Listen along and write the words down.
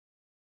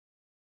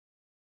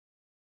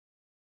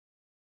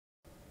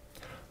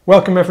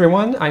Welcome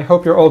everyone, I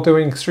hope you're all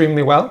doing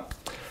extremely well.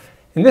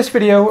 In this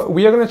video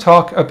we are going to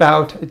talk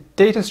about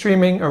data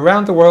streaming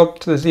around the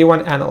world to the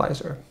Z1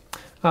 analyzer.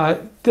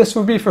 This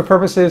will be for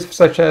purposes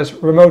such as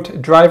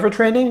remote driver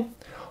training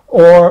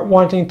or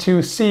wanting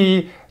to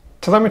see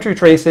telemetry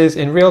traces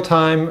in real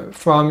time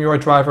from your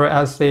driver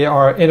as they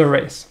are in a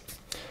race.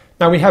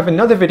 Now we have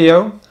another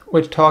video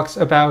which talks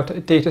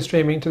about data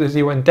streaming to the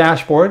Z1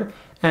 dashboard,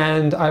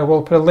 and I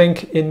will put a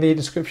link in the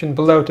description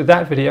below to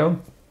that video.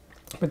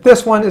 But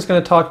this one is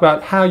going to talk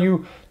about how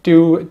you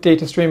do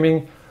data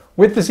streaming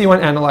with the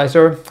Z1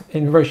 analyzer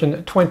in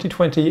version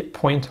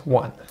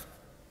 2020.1.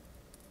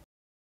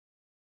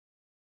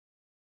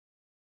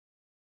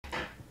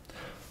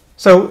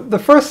 So the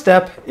first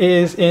step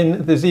is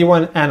in the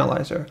Z1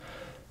 analyzer.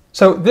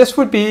 So this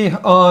would be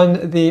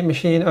on the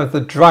machine of the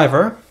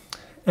driver,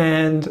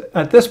 and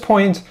at this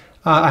point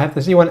I have the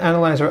Z1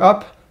 analyzer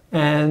up,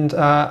 and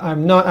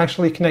I'm not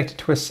actually connected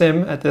to a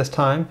SIM at this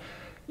time.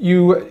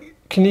 You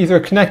can either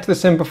connect to the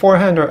SIM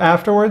beforehand or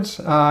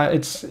afterwards.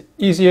 It's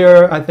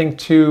easier, I think,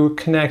 to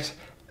connect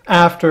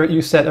after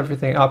you set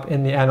everything up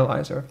in the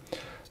analyzer.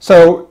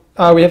 So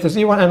we have the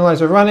Z1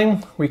 analyzer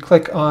running. We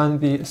click on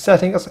the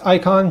settings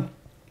icon,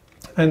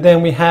 and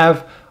then we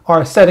have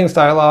our settings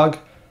dialog,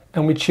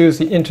 and we choose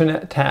the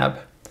Internet tab.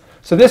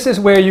 So this is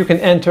where you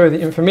can enter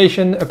the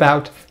information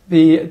about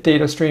the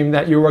data stream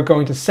that you are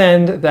going to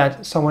send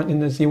that someone in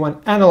the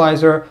Z1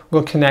 analyzer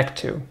will connect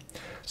to.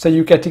 So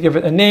you get to give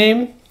it a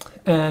name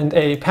and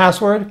a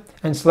password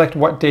and select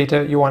what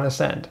data you want to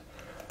send.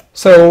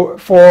 So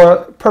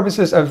for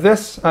purposes of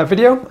this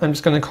video, I'm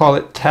just going to call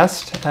it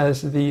test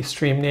as the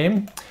stream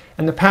name,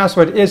 and the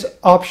password is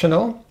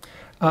optional.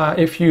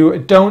 If you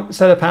don't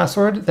set a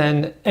password,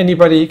 then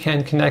anybody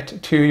can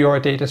connect to your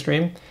data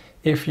stream.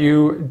 If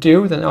you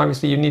do, then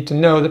obviously you need to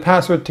know the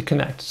password to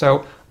connect.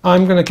 So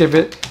I'm going to give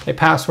it a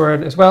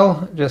password as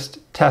well, just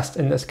test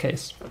in this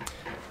case.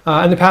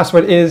 And the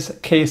password is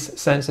case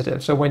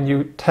sensitive. So when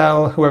you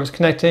tell whoever's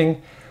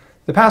connecting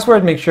the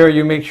password, make sure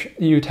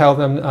you tell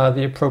them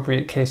the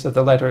appropriate case of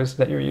the letters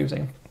that you're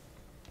using.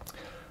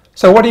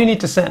 So what do you need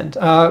to send?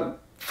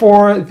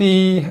 For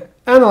the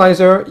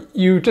analyzer,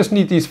 you just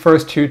need these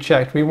first two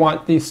checked. We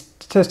want the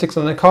statistics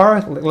on the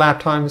car,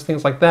 lap times,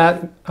 things like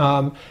that,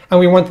 and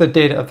we want the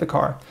data of the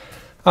car.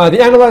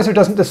 The analyzer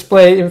doesn't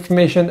display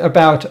information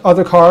about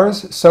other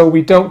cars, so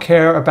we don't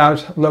care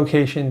about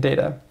location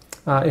data.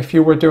 If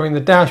you were doing the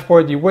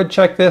dashboard, you would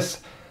check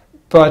this,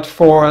 but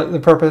for the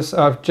purpose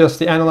of just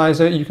the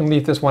analyzer, you can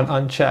leave this one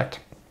unchecked.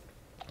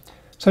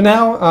 So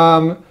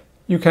now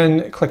you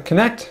can click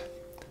connect,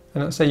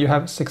 and let's say you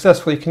have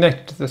successfully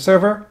connected to the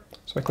server.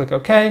 So I click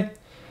OK,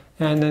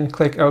 and then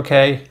click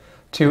OK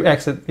to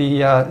exit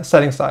the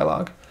settings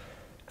dialog.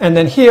 And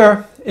then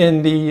here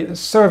in the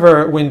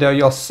server window,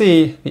 you'll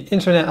see the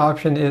internet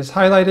option is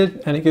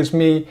highlighted, and it gives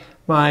me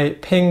my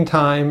ping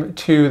time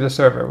to the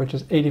server, which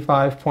is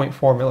 85.4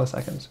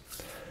 milliseconds.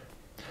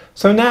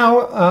 So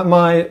now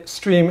my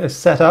stream is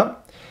set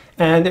up,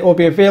 and it will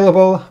be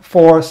available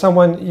for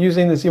someone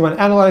using the Z1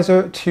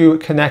 analyzer to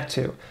connect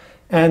to.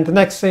 And the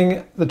next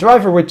thing the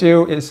driver would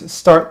do is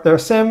start their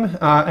SIM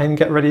and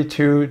get ready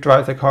to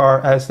drive the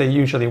car as they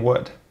usually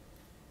would.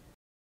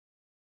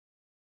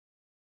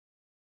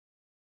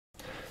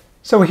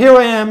 So here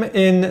I am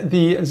in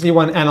the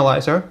Z1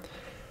 analyzer,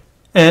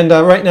 and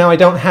right now I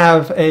don't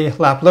have a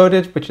lap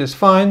loaded, which is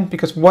fine,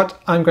 because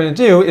what I'm going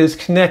to do is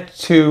connect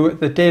to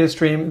the data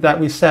stream that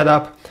we set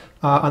up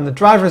on the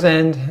driver's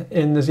end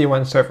in the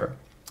Z1 server.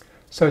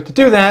 So to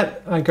do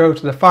that, I go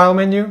to the File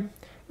menu,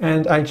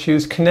 and I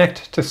choose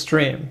Connect to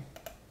Stream.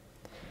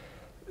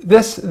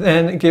 This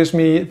then gives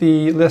me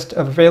the list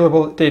of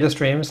available data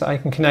streams I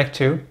can connect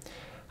to.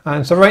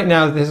 And so right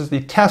now this is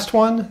the test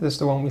one, this is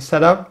the one we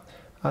set up.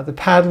 The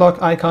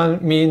padlock icon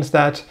means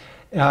that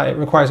it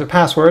requires a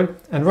password,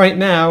 and right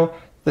now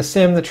the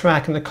SIM, the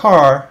track, and the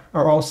car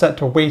are all set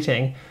to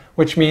waiting,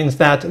 which means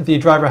that the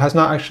driver has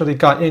not actually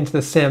got into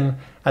the SIM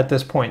at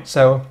this point.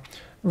 So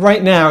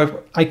right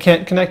now I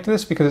can't connect to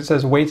this because it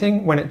says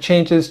waiting. When it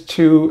changes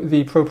to the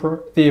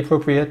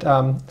appropriate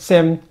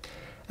SIM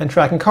and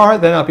track and car,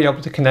 then I'll be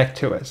able to connect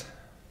to it.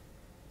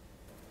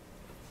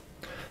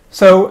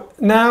 So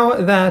now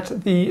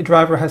that the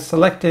driver has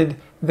selected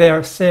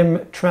their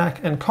SIM, track,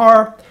 and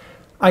car,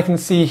 I can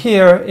see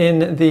here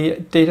in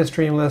the data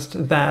stream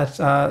list that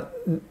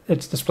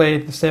it's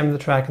displayed the SIM, the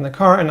track, and the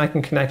car, and I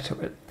can connect to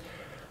it.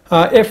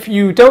 If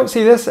you don't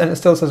see this and it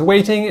still says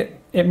waiting,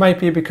 it might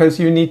be because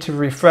you need to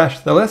refresh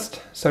the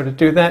list. So to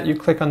do that, you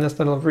click on this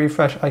little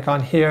refresh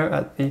icon here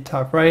at the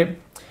top right,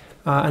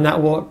 and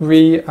that will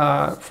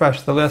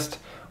refresh the list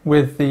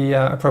with the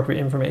appropriate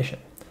information.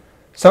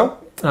 So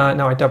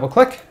now I double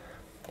click,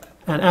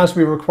 and as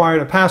we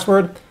required a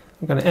password,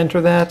 I'm going to enter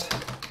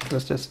that.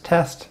 Let's just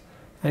test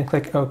and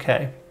click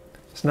OK.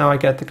 So now I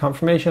get the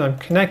confirmation I'm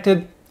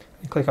connected,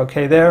 and click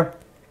OK there.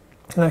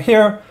 Now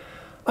here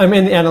I'm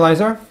in the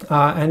analyzer,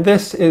 and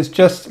this is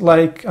just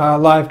like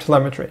live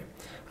telemetry.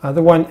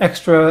 The one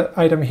extra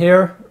item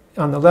here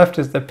on the left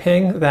is the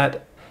ping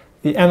that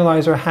the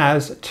analyzer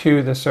has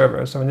to the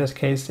server. So in this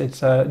case,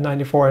 it's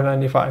 94 and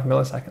 95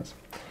 milliseconds.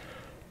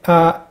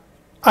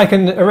 I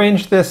can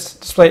arrange this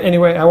display any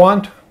way I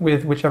want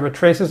with whichever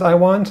traces I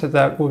want.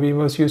 That will be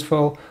most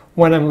useful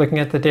when I'm looking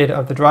at the data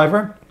of the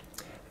driver.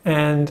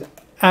 And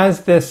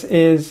as this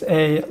is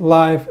a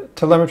live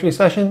telemetry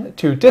session,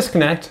 to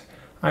disconnect,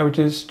 I would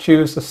just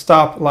choose the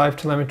stop live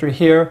telemetry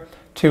here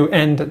to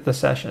end the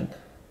session.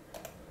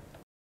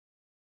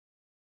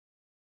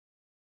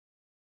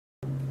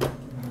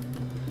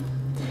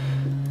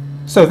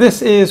 So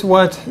this is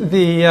what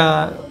the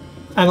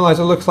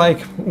analyzer looks like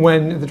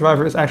when the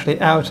driver is actually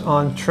out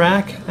on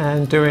track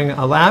and doing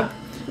a lap.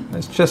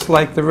 It's just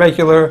like the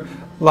regular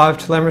live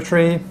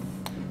telemetry,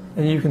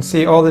 and you can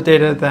see all the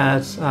data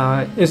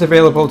that is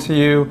available to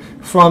you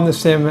from the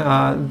sim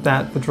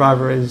that the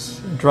driver is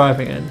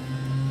driving in.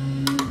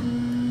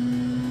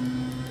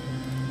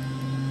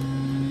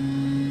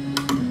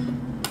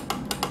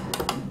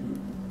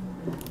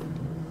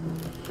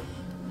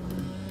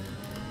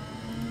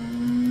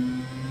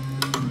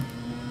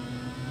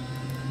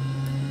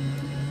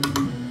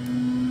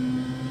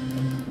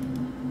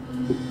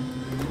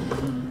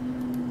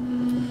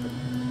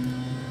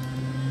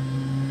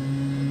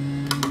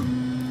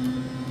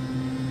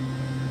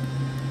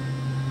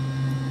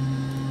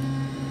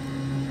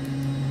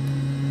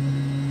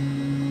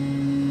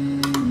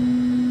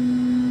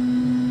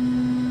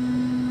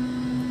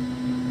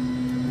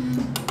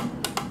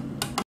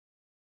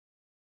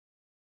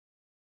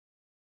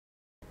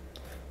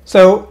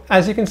 So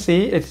as you can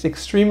see, it's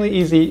extremely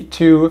easy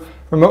to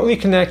remotely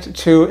connect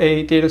to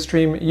a data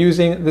stream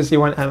using the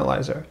Z1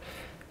 analyzer.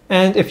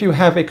 And if you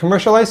have a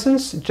commercial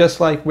license, just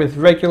like with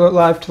regular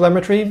live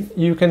telemetry,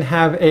 you can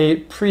have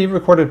a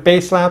pre-recorded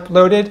base lap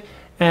loaded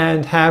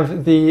and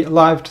have the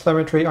live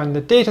telemetry on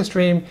the data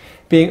stream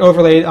being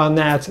overlaid on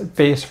that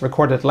base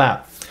recorded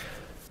lap.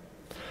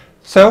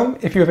 So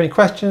if you have any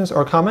questions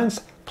or comments,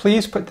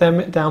 please put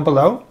them down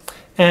below.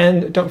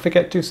 And don't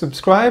forget to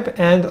subscribe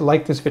and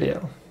like this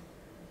video.